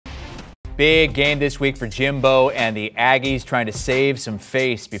Big game this week for Jimbo and the Aggies, trying to save some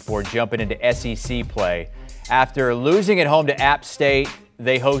face before jumping into SEC play. After losing at home to App State,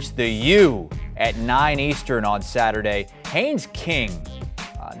 they host the U at 9 Eastern on Saturday. Haynes King,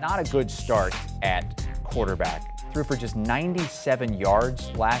 not a good start at quarterback. Threw for just 97 yards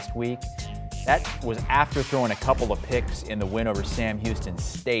last week. That was after throwing a couple of picks in the win over Sam Houston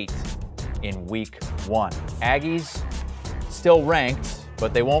State in week 1. Aggies still ranked,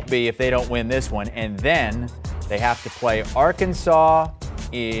 but they won't be if they don't win this one. And then they have to play Arkansas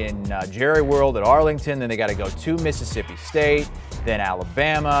in Jerry World at Arlington. Then they got to go to Mississippi State, then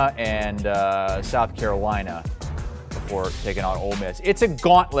Alabama and South Carolina before taking on Ole Miss. It's a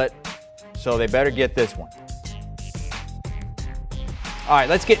gauntlet, so they better get this one. All right,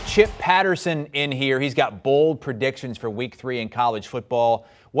 let's get Chip Patterson in here. He's got bold predictions for week 3 in college football.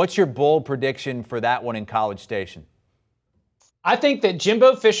 What's your bold prediction for that one in College Station? I think that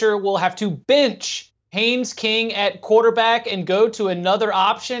Jimbo Fisher will have to bench Haynes King at quarterback and go to another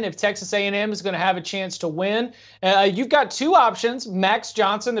option if Texas A&M is going to have a chance to win. You've got two options: Max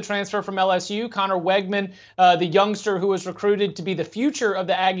Johnson, the transfer from LSU, Connor Wegman, the youngster who was recruited to be the future of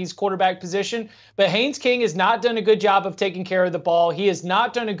the Aggies quarterback position. But Haynes King has not done a good job of taking care of the ball. He has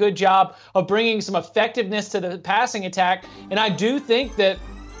not done a good job of bringing some effectiveness to the passing attack. And I do think that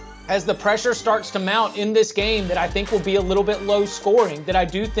as the pressure starts to mount in this game that I think will be a little bit low scoring, that I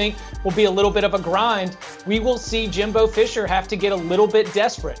do think will be a little bit of a grind, we will see Jimbo Fisher have to get a little bit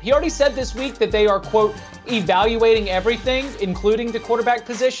desperate. He already said this week that they are, quote, evaluating everything, including the quarterback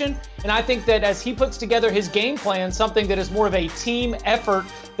position. And I think that as he puts together his game plan, something that is more of a team effort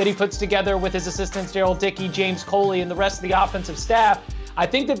that he puts together with his assistants, Daryl Dickey, James Coley, and the rest of the offensive staff, I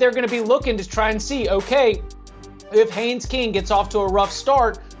think that they're going to be looking to try and see, okay, if Haynes King gets off to a rough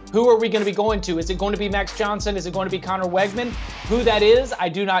start, who are we going to be going to? Is it going to be Max Johnson? Is it going to be Connor Wegman? Who that is, I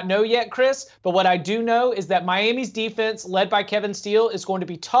do not know yet, Chris. But what I do know is that Miami's defense, led by Kevin Steele, is going to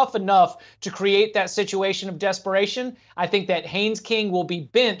be tough enough to create that situation of desperation. I think that Haynes King will be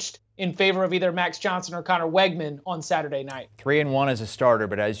benched in favor of either Max Johnson or Connor Wegman on Saturday night. 3-1 as a starter,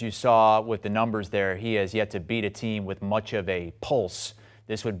 but as you saw with the numbers there, he has yet to beat a team with much of a pulse.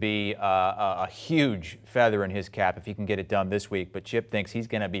 This would be a huge feather in his cap if he can get it done this week, but Chip thinks he's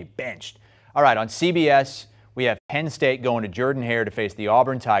going to be benched. All right, on CBS, we have Penn State going to Jordan-Hare to face the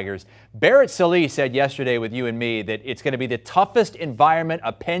Auburn Tigers. Barrett Sallee said yesterday with you and me that it's going to be the toughest environment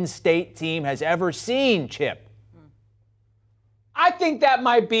a Penn State team has ever seen, Chip. I think that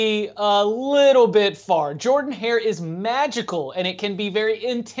might be a little bit far. Jordan-Hare is magical, and it can be very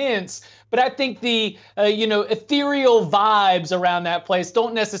intense. But I think the, ethereal vibes around that place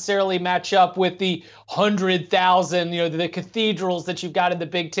don't necessarily match up with the 100,000, the cathedrals that you've got in the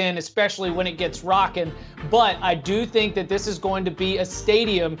Big Ten, especially when it gets rocking. But I do think that this is going to be a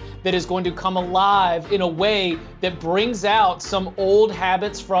stadium that is going to come alive in a way that brings out some old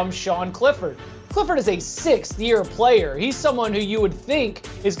habits from Sean Clifford. Clifford is a 6th-year player. He's someone who you would think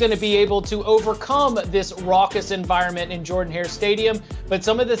is going to be able to overcome this raucous environment in Jordan-Hare Stadium. But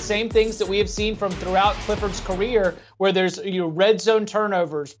some of the same things that we have seen from throughout Clifford's career, where there's red zone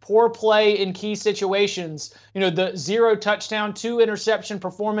turnovers, poor play in key situations, the 0 touchdown, 2 interception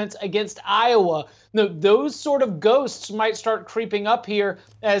performance against Iowa. Those sort of ghosts might start creeping up here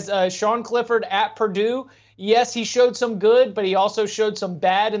as Sean Clifford at Purdue. Yes, he showed some good, but he also showed some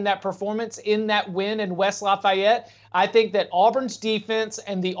bad in that performance in that win in West Lafayette. I think that Auburn's defense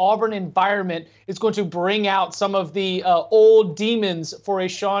and the Auburn environment is going to bring out some of the old demons for a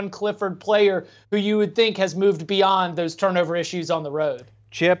Sean Clifford player who you would think has moved beyond those turnover issues on the road.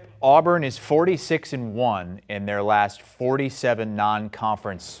 Chip, Auburn is 46-1 in their last 47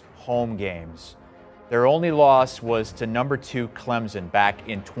 non-conference home games. Their only loss was to number 2 Clemson back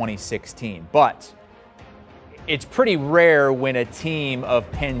in 2016, but it's pretty rare when a team of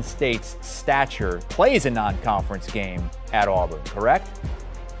Penn State's stature plays a non-conference game at Auburn, correct?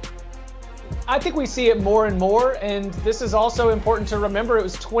 I think we see it more and more, and this is also important to remember. It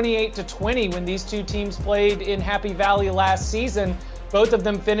was 28-20 when these two teams played in Happy Valley last season. Both of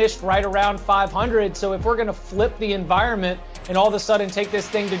them finished right around 500, so if we're going to flip the environment and all of a sudden take this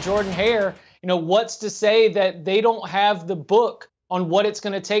thing to Jordan-Hare, what's to say that they don't have the book on what it's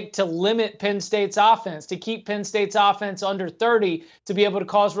going to take to limit Penn State's offense, to keep Penn State's offense under 30, to be able to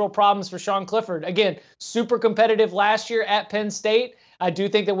cause real problems for Sean Clifford. Again, super competitive last year at Penn State. I do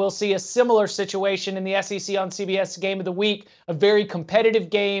think that we'll see a similar situation in the SEC on CBS Game of the Week, a very competitive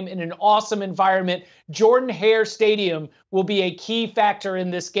game in an awesome environment. Jordan-Hare Stadium will be a key factor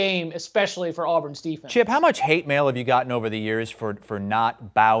in this game, especially for Auburn's defense. Chip, how much hate mail have you gotten over the years for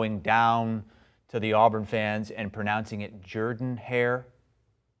not bowing down to the Auburn fans and pronouncing it Jordan-Hare?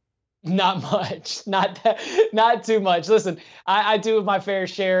 Not much, not too much. Listen, I do have my fair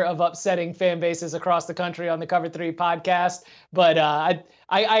share of upsetting fan bases across the country on the Cover 3 podcast, but I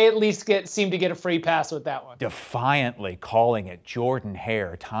at least seem to get a free pass with that one. Defiantly calling it Jordan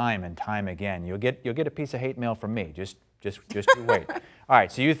Hare time and time again. You'll get a piece of hate mail from me. Just you wait. All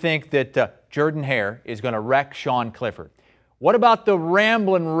right, so you think that Jordan Hare is going to wreck Sean Clifford. What about the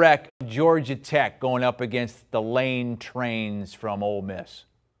rambling wreck of Georgia Tech going up against the Lane Trains from Ole Miss?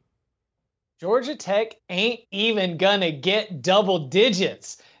 Georgia Tech ain't even gonna get double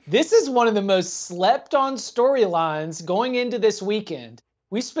digits. This is one of the most slept on storylines going into this weekend.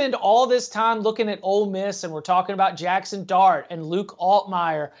 We spend all this time looking at Ole Miss and we're talking about Jackson Dart and Luke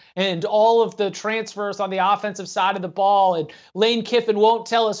Altmaier and all of the transfers on the offensive side of the ball, and Lane Kiffin won't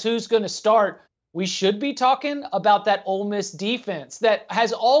tell us who's going to start. We should be talking about that Ole Miss defense that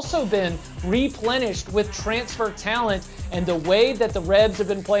has also been replenished with transfer talent, and the way that the Rebs have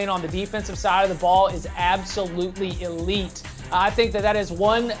been playing on the defensive side of the ball is absolutely elite. I think that is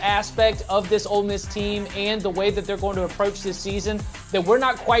one aspect of this Ole Miss team and the way that they're going to approach this season that we're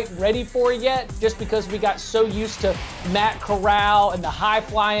not quite ready for yet, just because we got so used to Matt Corral and the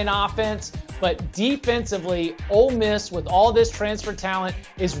high-flying offense. But defensively, Ole Miss, with all this transfer talent,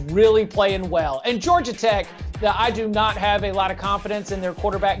 is really playing well. And Georgia Tech, I do not have a lot of confidence in their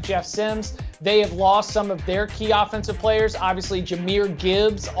quarterback, Jeff Sims. They have lost some of their key offensive players. Obviously, Jahmyr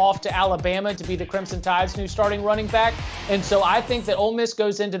Gibbs off to Alabama to be the Crimson Tide's new starting running back. And so I think that Ole Miss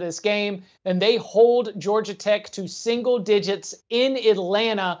goes into this game and they hold Georgia Tech to single digits in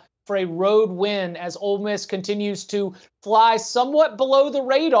Atlanta for a road win, as Ole Miss continues to fly somewhat below the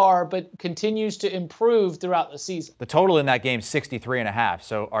radar, but continues to improve throughout the season. The total in that game is 63.5.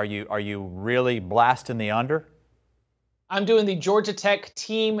 So are you really blasting the under? I'm doing the Georgia Tech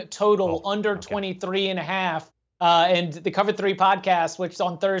team total under 23.5. And the Cover 3 podcast, which is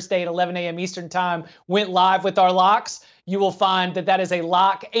on Thursday at 11 a.m. Eastern time, went live with our locks. You will find that is a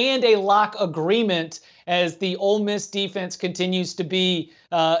lock and a lock agreement, as the Ole Miss defense continues to be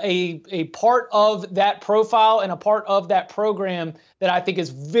a part of that profile and a part of that program that I think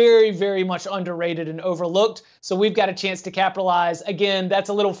is very, very much underrated and overlooked. So we've got a chance to capitalize. Again, that's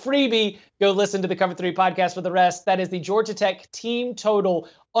a little freebie. Go listen to the Cover 3 podcast for the rest. That is the Georgia Tech team total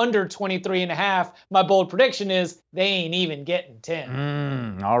under 23.5. My bold prediction is they ain't even getting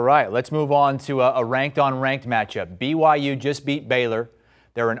 10. All right, let's move on to a ranked-on-ranked matchup. BYU just beat Baylor.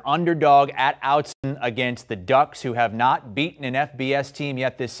 They're an underdog at Outson against the Ducks, who have not beaten an FBS team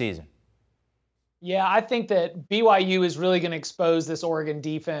yet this season. Yeah, I think that BYU is really going to expose this Oregon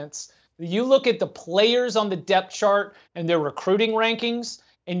defense. You look at the players on the depth chart and their recruiting rankings,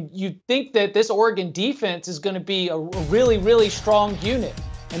 and you think that this Oregon defense is going to be a really, really strong unit.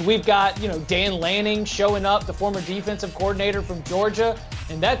 And we've got, Dan Lanning showing up, the former defensive coordinator from Georgia,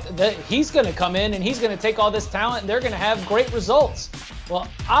 and that he's going to come in and he's going to take all this talent and they're going to have great results. Well,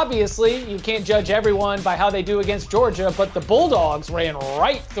 obviously, you can't judge everyone by how they do against Georgia, but the Bulldogs ran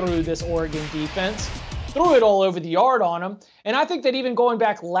right through this Oregon defense, threw it all over the yard on them. And I think that even going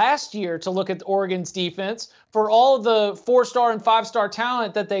back last year to look at Oregon's defense, for all of the 4-star and 5-star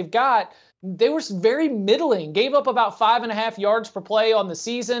talent that they've got, they were very middling, gave up about 5.5 yards per play on the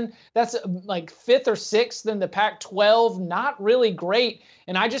season. That's like 5th or 6th in the Pac-12. Not really great.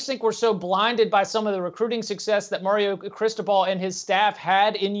 And I just think we're so blinded by some of the recruiting success that Mario Cristobal and his staff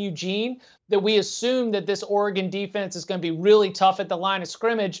had in Eugene that we assume that this Oregon defense is going to be really tough at the line of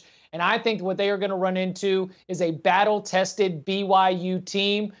scrimmage. And I think what they are going to run into is a battle-tested BYU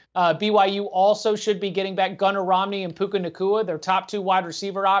team. BYU also should be getting back Gunnar Romney and Puka Nacua, their top 2 wide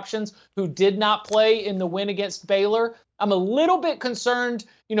receiver options, who did not play in the win against Baylor. I'm a little bit concerned,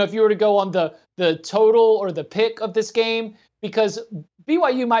 if you were to go on the total or the pick of this game, because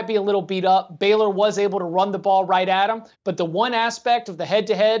BYU might be a little beat up. Baylor was able to run the ball right at them. But the one aspect of the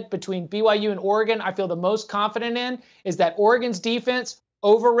head-to-head between BYU and Oregon I feel the most confident in is that Oregon's defense,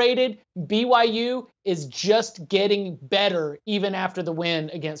 overrated. BYU is just getting better even after the win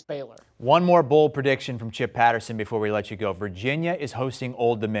against Baylor. One more bold prediction from Chip Patterson before we let you go. Virginia is hosting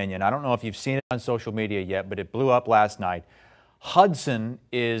Old Dominion. I don't know if you've seen it on social media yet, but it blew up last night. Hudson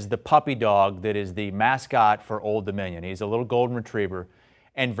is the puppy dog that is the mascot for Old Dominion. He's a little golden retriever.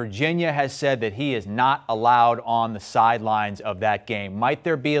 And Virginia has said that he is not allowed on the sidelines of that game. Might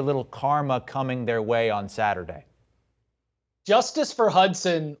there be a little karma coming their way on Saturday? Justice for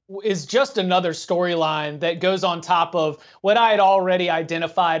Hudson is just another storyline that goes on top of what I had already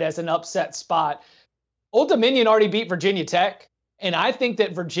identified as an upset spot. Old Dominion already beat Virginia Tech, and I think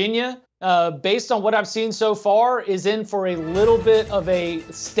that Virginia based on what I've seen so far, is in for a little bit of a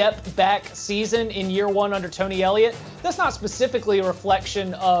step back season in year one under Tony Elliott. That's not specifically a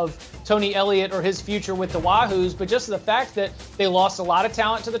reflection of Tony Elliott or his future with the Wahoos, but just the fact that they lost a lot of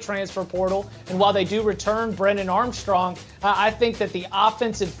talent to the transfer portal. And while they do return Brennan Armstrong, I think that the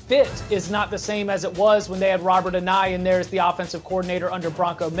offensive fit is not the same as it was when they had Robert Anai in there as the offensive coordinator under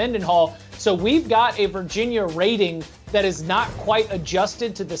Bronco Mendenhall. So we've got a Virginia rating that is not quite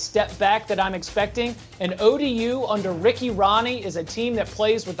adjusted to the step back that I'm expecting. And ODU under Ricky Ronnie is a team that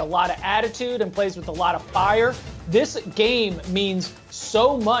plays with a lot of attitude and plays with a lot of fire. This game means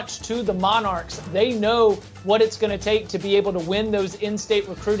so much to the Monarchs. They know what it's going to take to be able to win those in-state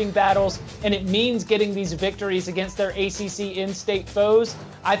recruiting battles, and it means getting these victories against their ACC in-state foes.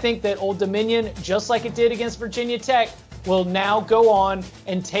 I think that Old Dominion, just like it did against Virginia Tech, will now go on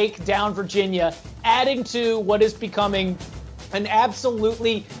and take down Virginia, adding to what is becoming an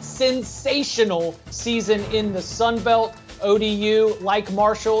absolutely sensational season in the Sun Belt. ODU, like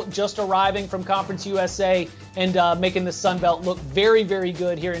Marshall, just arriving from Conference USA and making the Sun Belt look very, very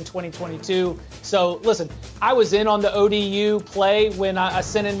good here in 2022. So listen, I was in on the ODU play when I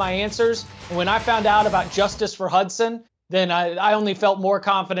sent in my answers. And when I found out about Justice for Hudson, then I only felt more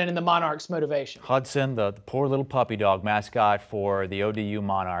confident in the Monarchs' motivation. Hudson, the poor little puppy dog mascot for the ODU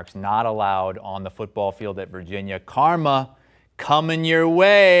Monarchs, not allowed on the football field at Virginia. Karma coming your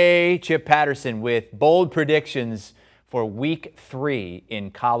way. Chip Patterson with bold predictions for Week 3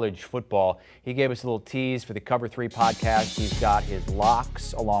 in college football. He gave us a little tease for the Cover 3 podcast. He's got his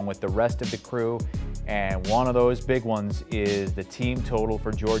locks along with the rest of the crew. And one of those big ones is the team total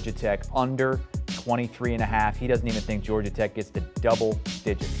for Georgia Tech under 23.5. He doesn't even think Georgia Tech gets to double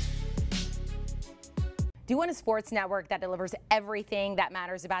digits. Do you want a sports network that delivers everything that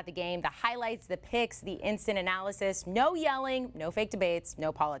matters about the game? The highlights, the picks, the instant analysis, no yelling, no fake debates,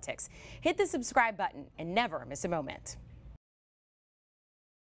 no politics. Hit the subscribe button and never miss a moment.